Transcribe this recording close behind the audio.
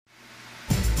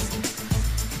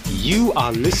You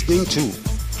are listening to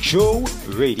Joe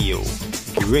Radio.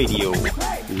 Radio.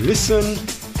 Listen,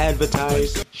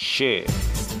 advertise, share.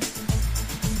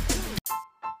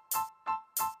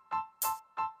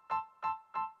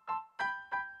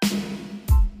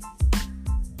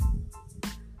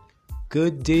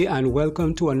 Good day and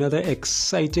welcome to another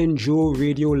exciting Joe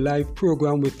Radio live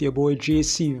program with your boy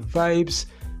JC Vibes.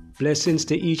 Blessings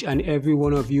to each and every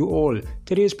one of you all.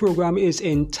 Today's program is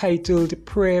entitled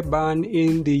Prayer Ban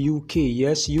in the UK.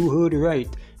 Yes, you heard right.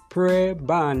 Prayer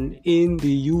ban in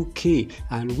the UK.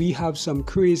 And we have some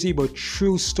crazy but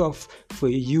true stuff for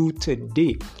you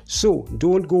today. So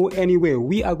don't go anywhere.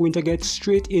 We are going to get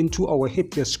straight into our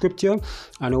Hit Your Scripture.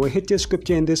 And our Hit Your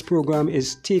Scripture in this program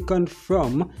is taken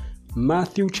from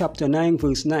Matthew chapter 9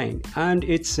 verse 9. And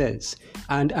it says,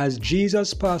 "And as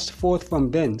Jesus passed forth from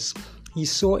thence, he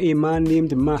saw a man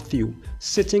named Matthew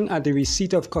sitting at the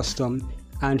receipt of custom,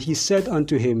 and he said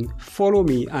unto him, Follow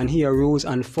me. And he arose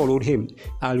and followed him."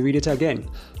 I'll read it again.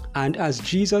 "And as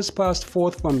Jesus passed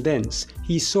forth from thence,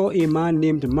 he saw a man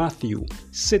named Matthew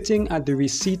sitting at the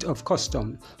receipt of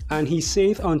custom, and he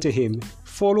saith unto him,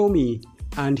 Follow me.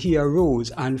 And he arose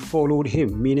and followed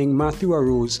him," meaning Matthew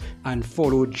arose and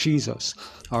followed Jesus.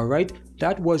 All right,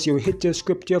 that was your Hit Your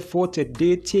Scripture for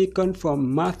today, taken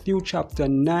from Matthew chapter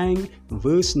 9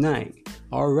 verse 9.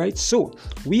 All right, so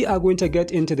we are going to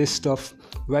get into this stuff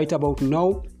right about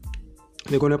now.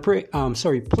 We're going to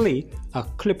play a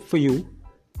clip for you.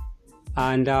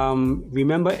 And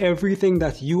remember, everything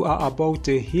that you are about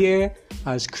to hear,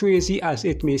 as crazy as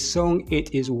it may sound,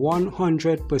 it is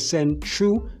 100%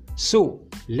 true. So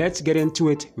let's get into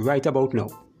it right about now.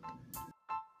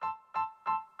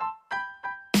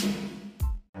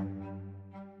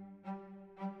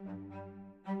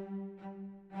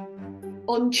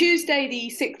 On Tuesday, the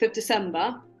 6th of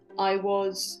December, I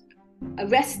was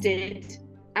arrested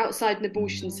outside an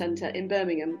abortion centre in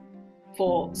Birmingham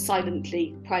for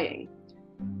silently praying.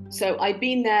 So I'd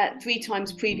been there 3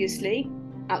 times previously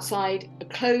outside a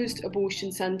closed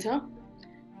abortion centre.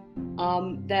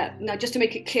 Now, just to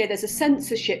make it clear, there's a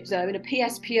censorship zone, a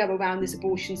PSPO around this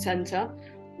abortion centre,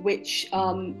 which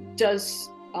does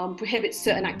prohibit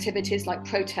certain activities like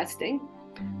protesting.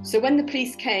 So when the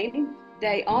police came,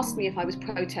 they asked me if I was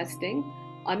protesting.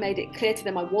 I made it clear to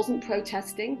them I wasn't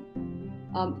protesting.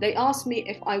 They asked me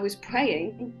if I was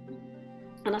praying,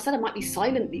 and I said I might be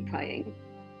silently praying.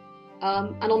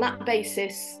 And on that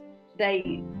basis,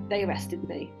 they arrested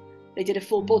me. They did a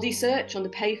full body search on the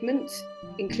pavement,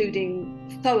 including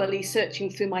thoroughly searching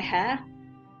through my hair,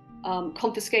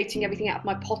 confiscating everything out of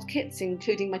my pockets,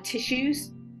 including my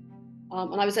tissues.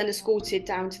 And I was then escorted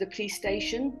down to the police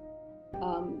station,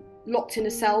 locked in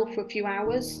a cell for a few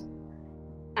hours,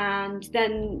 and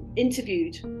then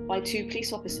interviewed by 2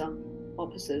 police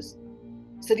officers.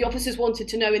 So the officers wanted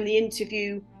to know in the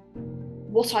interview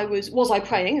was I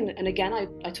praying? And again,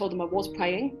 I told them I was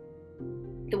praying.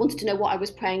 They wanted to know what I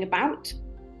was praying about.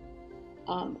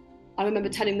 I remember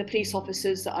telling the police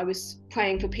officers that I was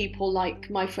praying for people like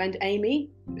my friend Amy,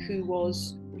 who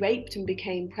was raped and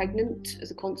became pregnant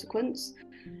as a consequence,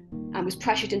 and was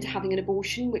pressured into having an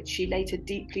abortion, which she later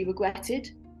deeply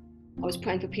regretted. I was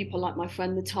praying for people like my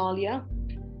friend Natalia,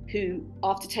 who,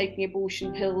 after taking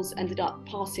abortion pills, ended up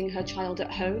passing her child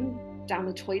at home down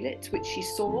the toilet, which she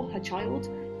saw her child,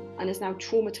 and has now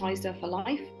traumatized her for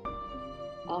life.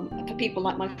 For people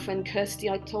like my friend Kirsty,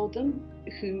 I told them,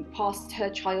 who passed her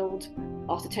child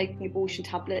after taking abortion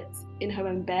tablets in her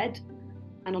own bed,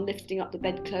 and on lifting up the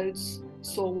bedclothes,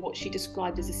 saw what she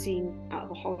described as a scene out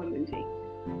of a horror movie.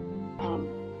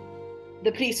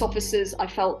 The police officers, I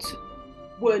felt,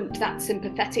 weren't that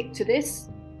sympathetic to this.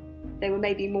 They were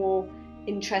maybe more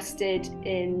interested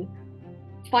in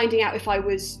finding out if I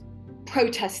was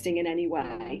protesting in any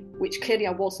way, which clearly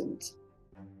I wasn't.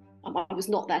 I was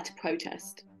not there to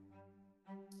protest.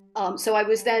 So I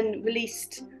was then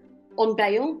released on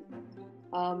bail.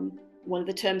 One of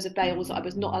the terms of bail was that I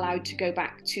was not allowed to go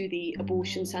back to the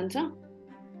abortion centre.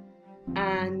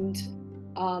 And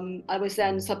I was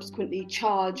then subsequently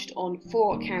charged on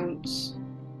 4 counts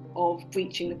of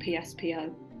breaching the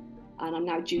PSPO. And I'm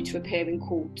now due to appear in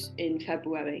court in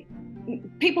February.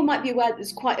 People might be aware that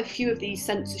there's quite a few of these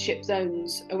censorship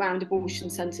zones around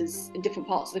abortion centres in different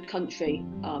parts of the country.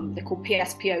 They're called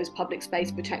PSPOs, Public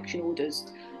Space Protection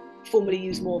Orders, formerly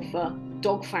used more for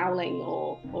dog fouling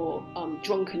or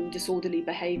drunken disorderly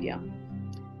behaviour.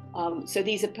 So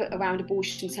these are put around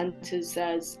abortion centres.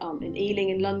 There's in Ealing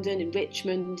in London, in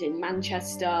Richmond, in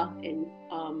Manchester, in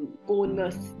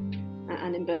Bournemouth,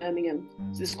 and in Birmingham.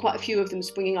 So there's quite a few of them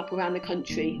springing up around the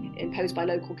country, imposed by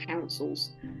local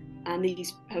councils. And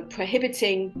these are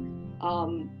prohibiting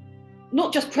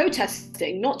not just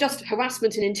protesting, not just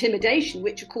harassment and intimidation,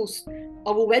 which of course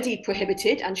are already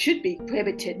prohibited and should be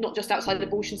prohibited, not just outside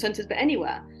abortion centres, but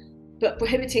anywhere, but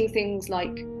prohibiting things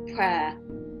like prayer,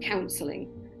 counselling.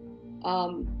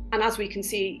 And as we can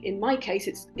see in my case,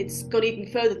 it's gone even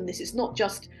further than this. It's not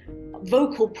just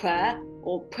vocal prayer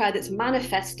or prayer that's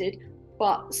manifested,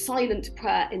 but silent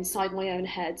prayer inside my own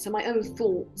head. So my own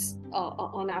thoughts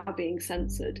are now being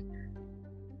censored.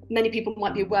 Many people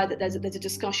might be aware that there's a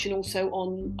discussion also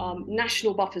on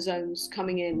national buffer zones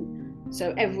coming in.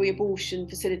 So every abortion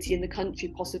facility in the country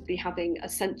possibly having a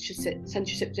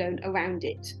censorship zone around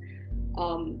it.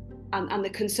 And the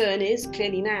concern is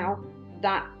clearly now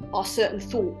that are certain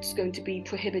thoughts going to be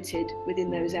prohibited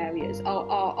within those areas?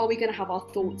 Are we going to have our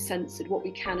thoughts censored, what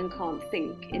we can and can't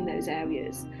think in those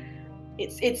areas?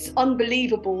 It's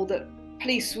unbelievable that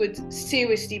police would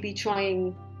seriously be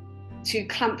trying to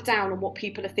clamp down on what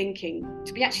people are thinking,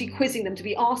 to be actually quizzing them, to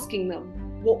be asking them,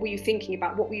 what were you thinking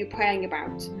about, what were you praying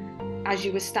about as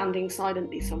you were standing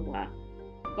silently somewhere?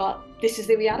 But this is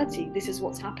the reality, this is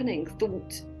what's happening.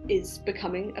 Thought is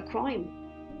becoming a crime.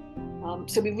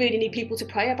 So we really need people to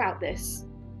pray about this,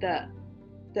 that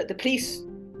the police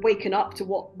waken up to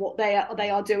what they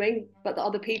are doing, but that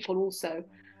other people also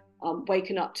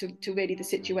waken up to really the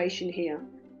situation here,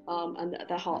 and that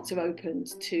their hearts are opened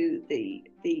to the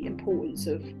importance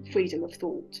of freedom of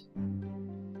thought.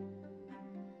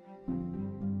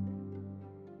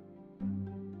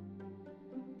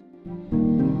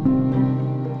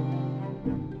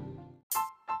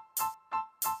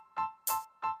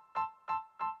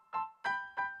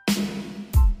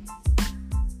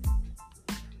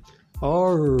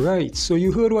 All right, so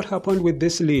you heard what happened with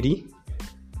this lady,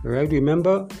 right?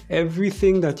 Remember,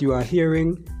 everything that you are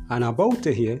hearing and about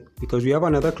to hear, because we have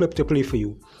another clip to play for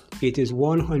you, it is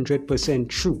 100%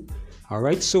 true. All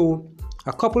right, so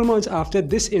a couple months after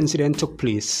this incident took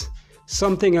place,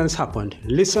 something else happened.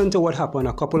 Listen to what happened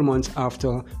a couple months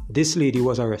after this lady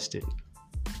was arrested.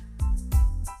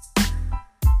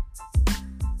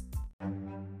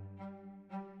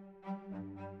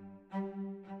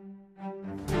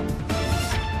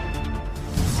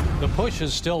 The push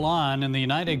is still on in the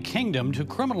United Kingdom to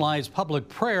criminalize public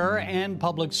prayer and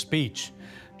public speech.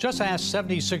 Just ask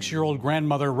 76-year-old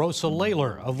grandmother Rosa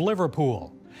Layler of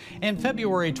Liverpool. In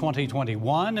February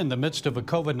 2021, in the midst of a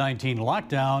COVID-19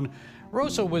 lockdown,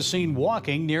 Rosa was seen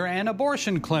walking near an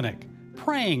abortion clinic,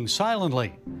 praying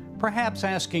silently, perhaps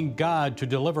asking God to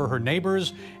deliver her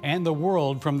neighbors and the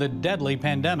world from the deadly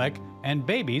pandemic and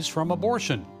babies from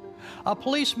abortion. A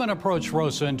policeman approached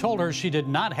Rosa and told her she did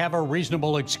not have a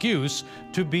reasonable excuse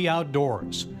to be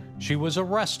outdoors. She was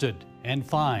arrested and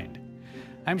fined.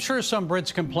 I'm sure some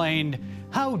Brits complained,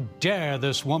 how dare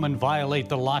this woman violate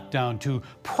the lockdown to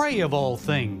pray of all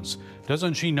things?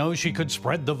 Doesn't she know she could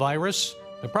spread the virus?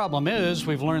 The problem is,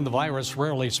 we've learned the virus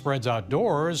rarely spreads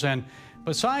outdoors, and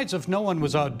besides, if no one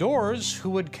was outdoors,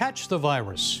 who would catch the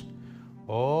virus?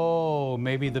 Oh,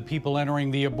 maybe the people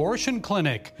entering the abortion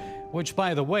clinic, which,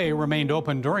 by the way, remained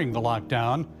open during the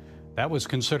lockdown. That was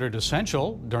considered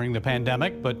essential during the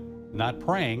pandemic, but not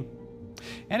praying.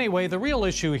 Anyway, the real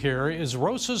issue here is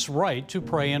Rosa's right to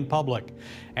pray in public.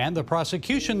 And the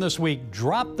prosecution this week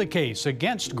dropped the case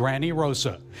against Granny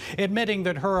Rosa, admitting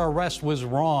that her arrest was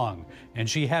wrong and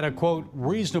she had a, quote,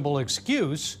 reasonable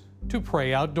excuse to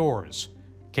pray outdoors.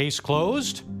 Case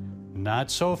closed?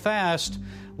 Not so fast.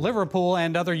 Liverpool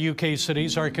and other UK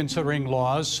cities are considering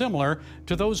laws similar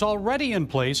to those already in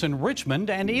place in Richmond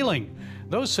and Ealing.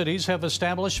 Those cities have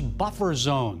established buffer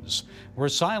zones where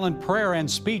silent prayer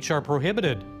and speech are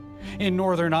prohibited. In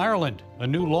Northern Ireland, a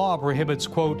new law prohibits,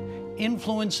 quote,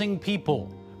 influencing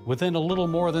people within a little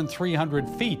more than 300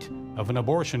 feet of an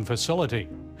abortion facility.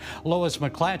 Lois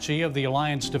McClatchy of the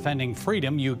Alliance Defending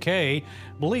Freedom UK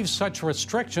believes such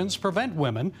restrictions prevent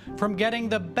women from getting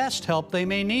the best help they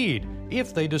may need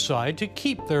if they decide to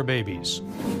keep their babies.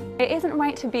 It isn't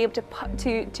right to be able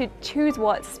to choose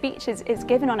what speech is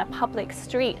given on a public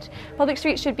street. Public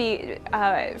streets should be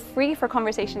free for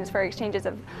conversations, for exchanges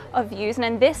of views, and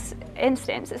in this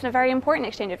instance, it's a very important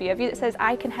exchange of view, a view that says,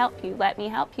 I can help you, let me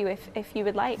help you if you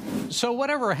would like. So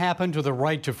whatever happened to the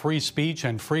right to free speech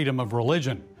and freedom of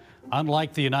religion?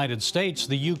 Unlike the United States,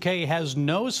 the UK has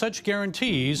no such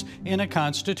guarantees in a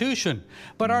constitution.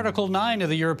 But Article 9 of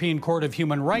the European Court of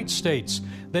Human Rights states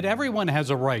that everyone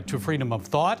has a right to freedom of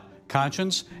thought,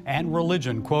 conscience, and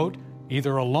religion, quote,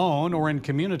 either alone or in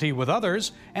community with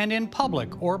others, and in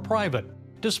public or private.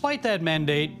 Despite that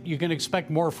mandate, you can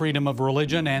expect more freedom of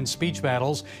religion and speech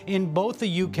battles in both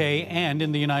the UK and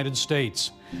in the United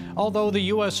States. Although the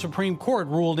U.S. Supreme Court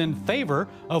ruled in favor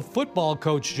of football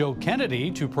coach Joe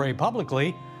Kennedy to pray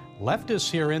publicly, leftists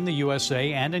here in the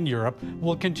USA and in Europe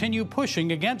will continue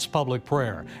pushing against public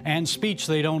prayer and speech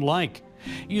they don't like.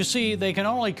 You see, they can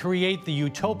only create the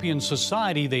utopian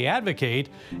society they advocate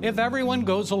if everyone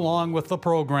goes along with the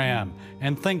program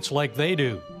and thinks like they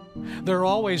do. They're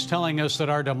always telling us that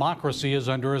our democracy is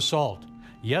under assault.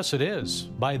 Yes, it is,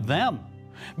 by them.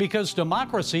 Because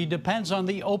democracy depends on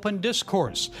the open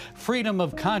discourse, freedom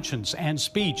of conscience and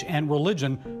speech and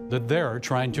religion that they're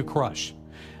trying to crush.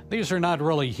 These are not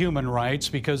really human rights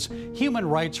because human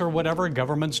rights are whatever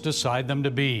governments decide them to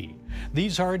be.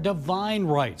 These are divine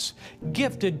rights,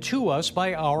 gifted to us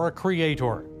by our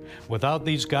Creator. Without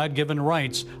these God-given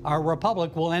rights, our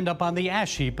republic will end up on the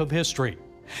ash heap of history.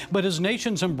 But as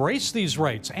nations embrace these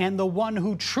rights and the one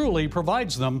who truly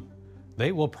provides them,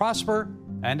 they will prosper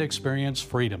and experience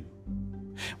freedom.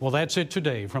 Well, that's it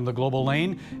today from the Global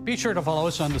Lane. Be sure to follow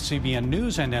us on the CBN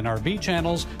News and NRB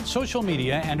channels, social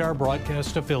media, and our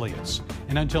broadcast affiliates.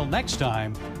 And until next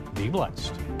time, be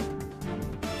blessed.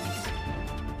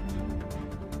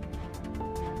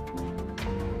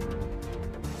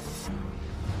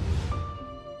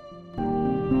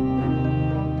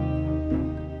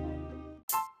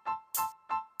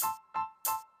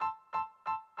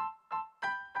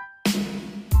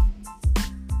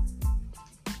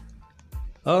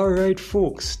 All right,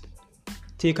 folks,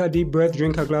 take a deep breath,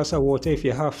 drink a glass of water if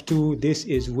you have to. This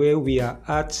is where we are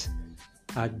at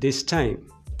this time.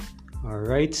 All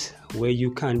right, where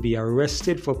you can be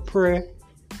arrested for prayer.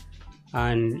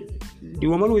 And the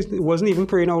woman wasn't even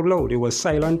praying out loud. It was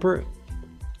silent prayer.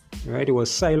 Right? It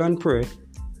was silent prayer.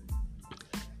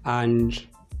 And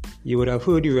you would have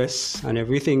heard the rest and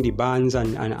everything, the bands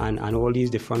and all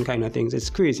these different kind of things. It's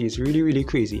crazy. It's really, really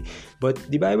crazy. But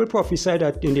the Bible prophesied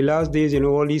that in the last days,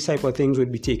 all these type of things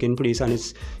would be taking place. And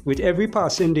it's with every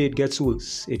passing day, it gets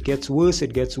worse. It gets worse,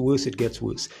 it gets worse, it gets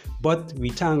worse. But we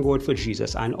thank God for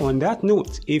Jesus. And on that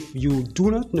note, if you do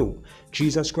not know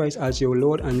Jesus Christ as your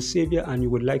Lord and Savior and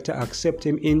you would like to accept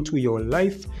Him into your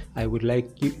life, I would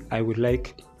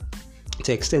like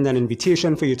to extend an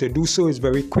invitation for you to do so. It's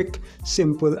very quick,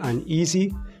 simple, and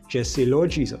easy. Just say,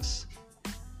 Lord Jesus,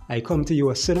 I come to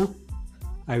you a sinner.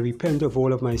 I repent of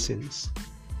all of my sins.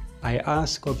 I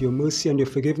ask of your mercy and your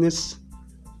forgiveness.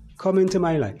 Come into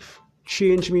my life.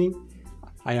 Change me.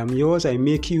 I am yours. I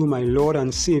make you my Lord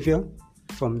and Savior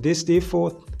from this day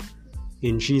forth.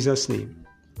 In Jesus' name,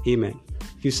 amen.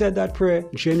 If you said that prayer,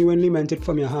 genuinely meant it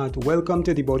from your heart, welcome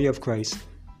to the body of Christ.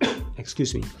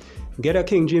 Excuse me. Get a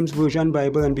King James Version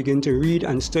Bible and begin to read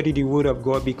and study the Word of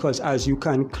God, because as you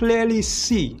can clearly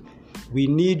see, we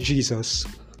need Jesus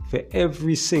for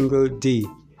every single day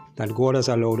that God has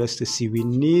allowed us to see. We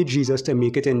need Jesus to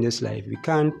make it in this life. We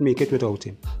can't make it without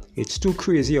Him. It's too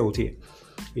crazy out here.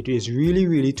 It is really,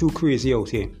 really too crazy out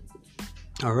here.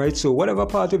 All right, so whatever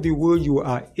part of the world you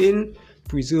are in,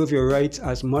 preserve your rights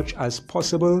as much as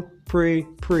possible. Pray,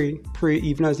 pray, pray,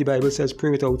 even as the Bible says, pray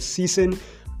without ceasing.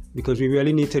 Because we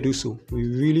really need to do so. We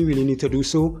really, really need to do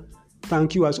so.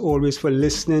 Thank you as always for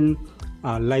listening,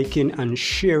 liking and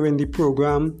sharing the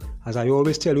program. As I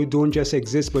always tell you, don't just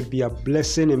exist, but be a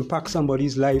blessing, impact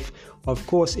somebody's life, of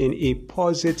course, in a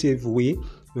positive way,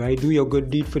 right? Do your good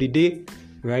deed for the day,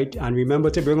 right? And remember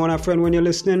to bring on a friend when you're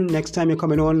listening. Next time you're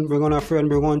coming on, bring on a friend,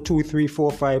 bring on 2, 3,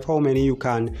 4, 5, how many you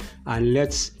can, and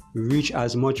let's reach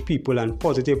as much people and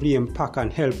positively impact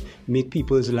and help make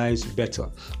people's lives better.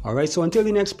 All right, so until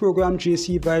the next program,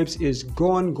 JC Vibes is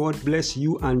gone. God bless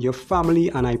you and your family,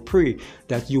 and I pray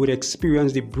that you would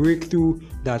experience the breakthrough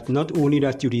that not only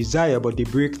that you desire, but the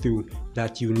breakthrough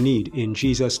that you need. In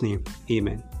Jesus' name,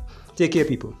 amen. Take care,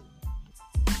 people.